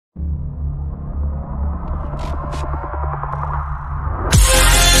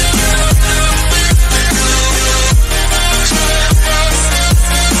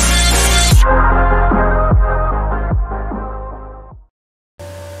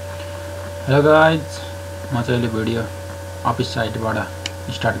Hello guys, म चाहिँ अहिले भिडियो अफिस साइडबाट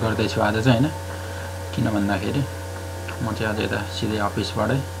स्टार्ट गर्दैछु आज चाहिँ हैन। किन भन्दाखेरि म चाहिँ आज यता सिधै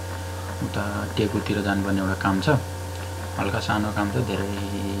अफिसबाटै उता टेकुतिर जानुपर्ने एउटा काम छ। हल्का सानो काम छ, धेरै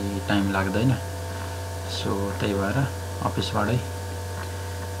टाइम लाग्दैन। सो त्यही भएर अफिसबाटै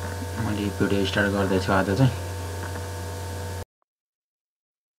मैले भिडियो स्टार्ट गर्दैछु आज चाहिँ।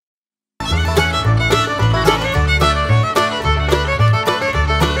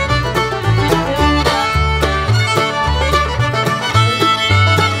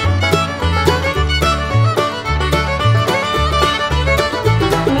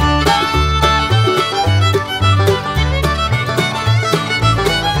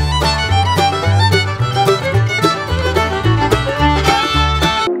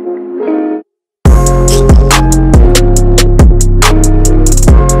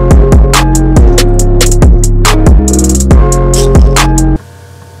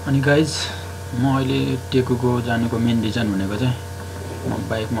 गाइज, म अहिले टेकुको जानुको मेन रिजन भनेको चाहिँ म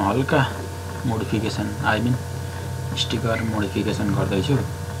बाइकमा हल्का मोडिफिकेसन स्टिकर मोडिफिकेसन गर्दैछु।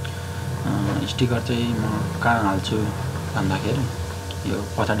 स्टिकर चाहिँ म कहाँ हाल्छु भन्दाखेरि यो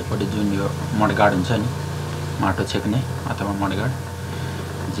पछाडिपट्टि जुन यो मडगार्ड हुन्छ नि, माटो छेक्ने अथवा मडगार्ड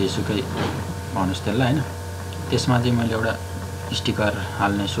जेसुकै भन्नुस् त्यसलाई हैन, त्यसमा चाहिँ मैले एउटा स्टिकर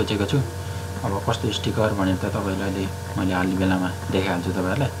हाल्ने सोचेको छु। अब कस्तो स्टिकर भनेर त तपाईहरुले अहिले मैले हाल्ने बेलामा देखाइहाल्छु।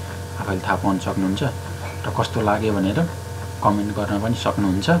 तपाईहरुलाई आफैले थाहा पाउन सक्नुहुन्छ र कस्तो लाग्यो भनेर कमेन्ट गर्न पनि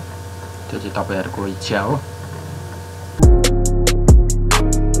सक्नुहुन्छ। त्यो चाहिँ तपाईहरुको इच्छा हो।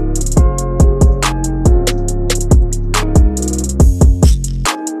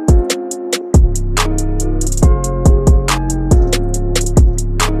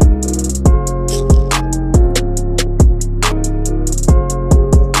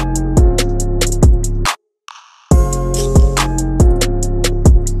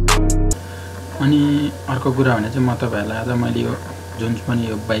 अनि अर्को कुरा भने चाहिँ म तपाईहरुलाई आज मैले यो जुन पनि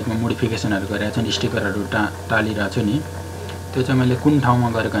यो बाइकमा मोडिफिकेसनहरु गरेको छु नि, स्टिकरहरु टालिरहेको छु नि, त्यो चाहिँ मैले कुन ठाउँमा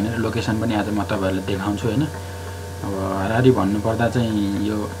गरेको भनेर लोकेसन पनि आज म तपाईहरुलाई देखाउँछु हैन। अब हरारी भन्नुपर्दा चाहिँ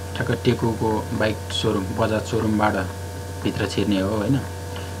यो ठ्याक्क टेकुको बाइक सोरुम बजाज सोरुमबाट भित्र छिर्ने हो हैन।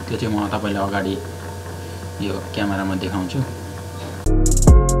 त्यो चाहिँ म तपाईलाई अगाडि यो क्यामेरामा देखाउँछु।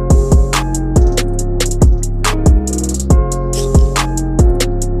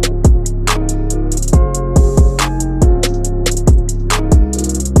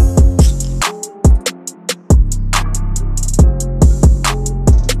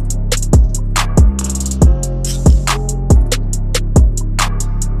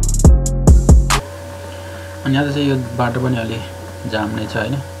 अनि आज चाहिँ यो बाटो पनि अलि जाम नै छ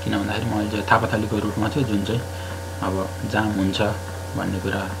हैन। किन भन्दाखेरि म अहिले थापाथलीको रुटमा छु, जुन चाहिँ अब जाम हुन्छ भन्ने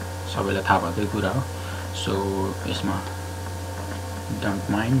कुरा सबैलाई थाहा भएकै कुरा हो। सो यसमा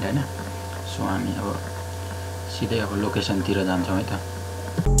डोन्ट माइन्ड हैन। सो हामी अब सिधै अब लोकेसनतिर जान्छौँ है त।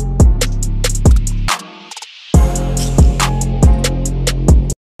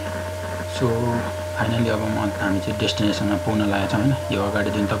 सो फाइनली अब हामी चाहिँ डेस्टिनेसनमा पुग्न लागेको छौँ हैन। यो अगाडि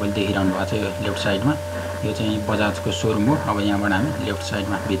जुन तपाईले देखिरहनु भएको छ यो लेफ्ट साइडमा, यो चाहिँ बजाजको सोरुम हो। अब यहाँबाट हामी लेफ्ट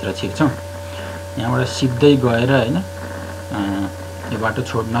साइडमा भित्र छिर्छौँ। यहाँबाट सिधै गएर हैन, यो बाटो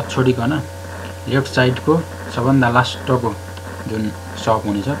नछोडिकन लेफ्ट साइडको सबभन्दा लास्टको जुन सप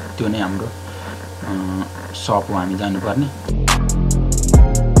हुनेछ त्यो नै हाम्रो सप हो, हामी जानुपर्ने।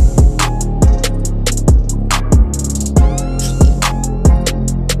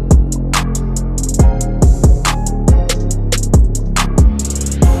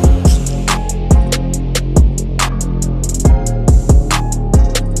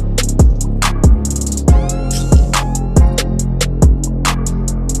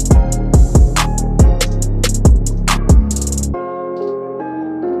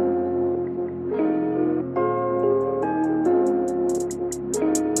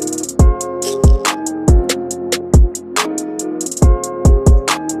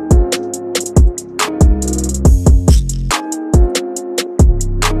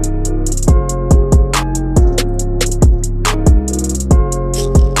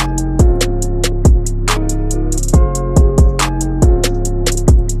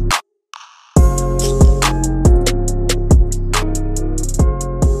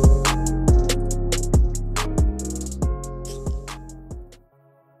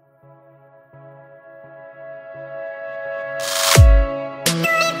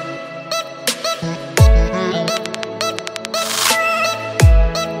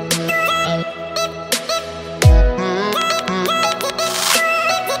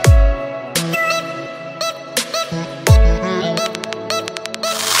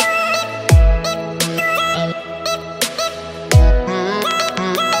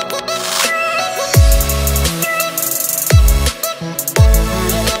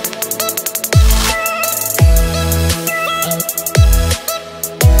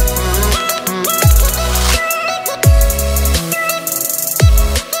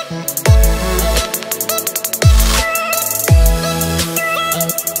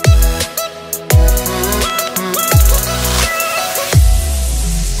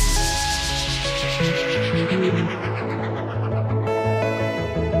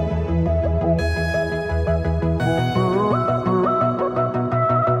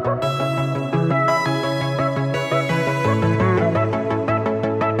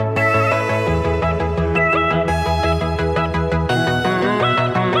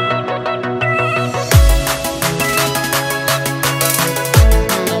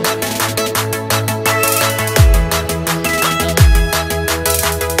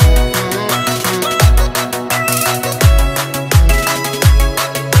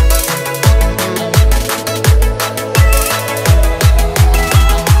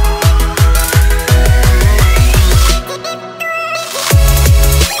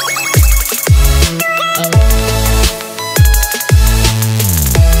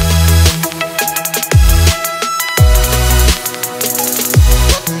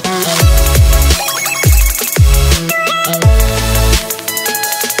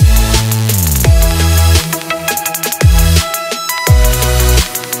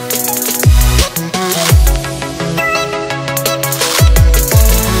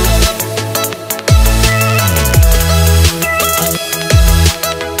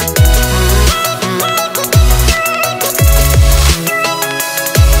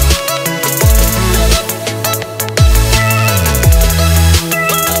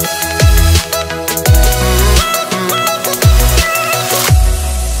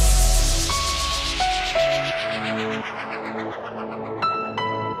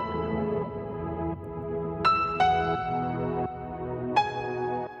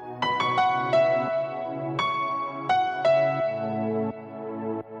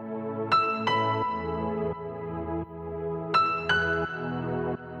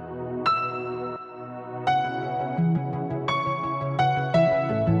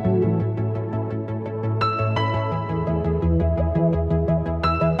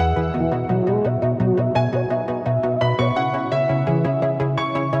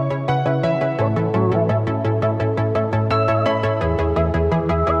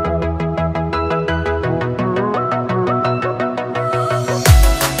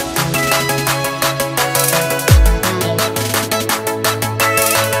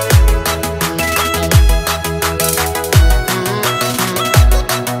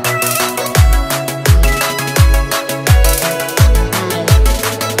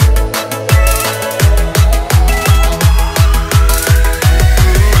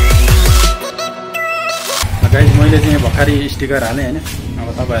 गाइज मैले चाहिँ भर्खरै स्टिकर हालेँ होइन। अब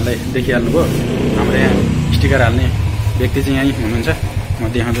तपाईँहरूलाई देखिहाल्नुभयो, हाम्रो यहाँ स्टिकर हाल्ने व्यक्ति चाहिँ यहीँ हुनुहुन्छ। म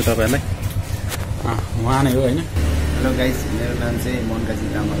देखाउँछु तपाईँहरूलाई, उहाँ नै हो होइन। हेलो गाइज, मेरो नाम चाहिँ मनकाजी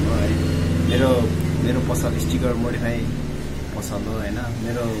तामाङ हो है। मेरो पसल स्टिकर मोडिफाई पसल हो होइन।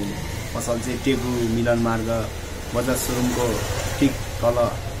 मेरो पसल चाहिँ टेगु मिलन मार्ग बजाज सोरुमको ठिक तल,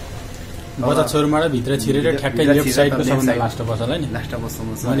 बजाज सोरुमबाट भित्र छिरेर ठ्याक्कै लेफ्ट साइडको सबभन्दा लास्ट पसल है नि। लास्ट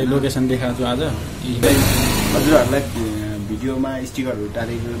पसलमा छ। मैले लोकेसन देखाएको छु आज। हजुरहरूलाई भिडियोमा स्टिकरहरू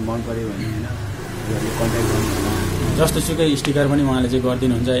टालेको मन पऱ्यो भने होइन हजुरहरूले कन्ट्याक्ट गर्नु। जस्तो सुकै स्टिकर पनि उहाँले चाहिँ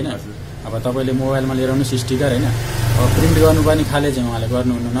गरिदिनुहुन्छ होइन। अब तपाईँले मोबाइलमा लिएर आउनुहोस् स्टिकर होइन। अब प्रिन्ट गर्नुपर्ने खाले चाहिँ उहाँले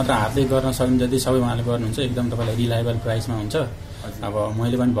गर्नुहुन्न, नत्र हातले गर्न सक्ने जति सबै उहाँले गर्नुहुन्छ। एकदम तपाईँलाई रिलायबल प्राइसमा हुन्छ। अब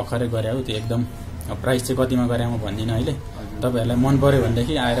मैले पनि भर्खरै गरेँ हो, त्यो एकदम प्राइस चाहिँ कतिमा गरेँ म भन्दिनँ अहिले। तपाईँहरूलाई मन पऱ्यो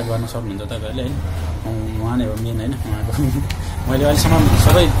भनेदेखि आएर गर्न सक्नुहुन्छ तपाईँहरूले होइन। उहाँ नै हो मेन होइन उहाँको। मैले अहिलेसम्म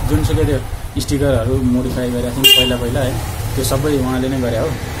सबै जुनसुकै त्यो स्टिकरहरू मोडिफाई गरेको थिएँ पहिला है, त्यो सबै उहाँले नै गरे हो।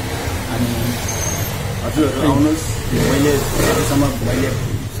 अनि हजुरहरू आउनुहोस्, मैले सकेसम्म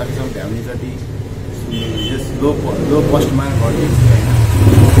भ्याउने जति लो कस्टमा गरिदिन्छु होइन।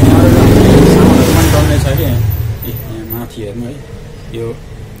 सामानहरू पनि चल्ने छ कि माथि हेर्नु है, यो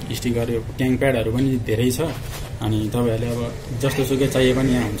स्टिकर यो ट्याङ प्याडहरू पनि धेरै छ। अनि तपाईँहरूले अब जस्तो सुकै चाहिए पनि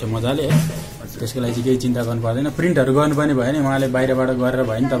यहाँ हुन्छ मजाले है। त्यसको लागि चाहिँ केही चिन्ता गर्नु पर्दैन। प्रिन्टहरू गर्नुपर्ने भयो भने उहाँले बाहिरबाट गरेर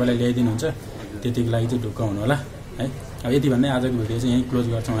भयो भने तपाईँलाई ल्याइदिनुहुन्छ। त्यतिको लागि चाहिँ ढुक्क हुनु होला है। अब यति भन्दै आजको भिडियो चाहिँ यहीँ क्लोज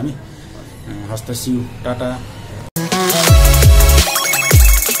गर्छौँ हामी। हस्त, सिउ, टाटा।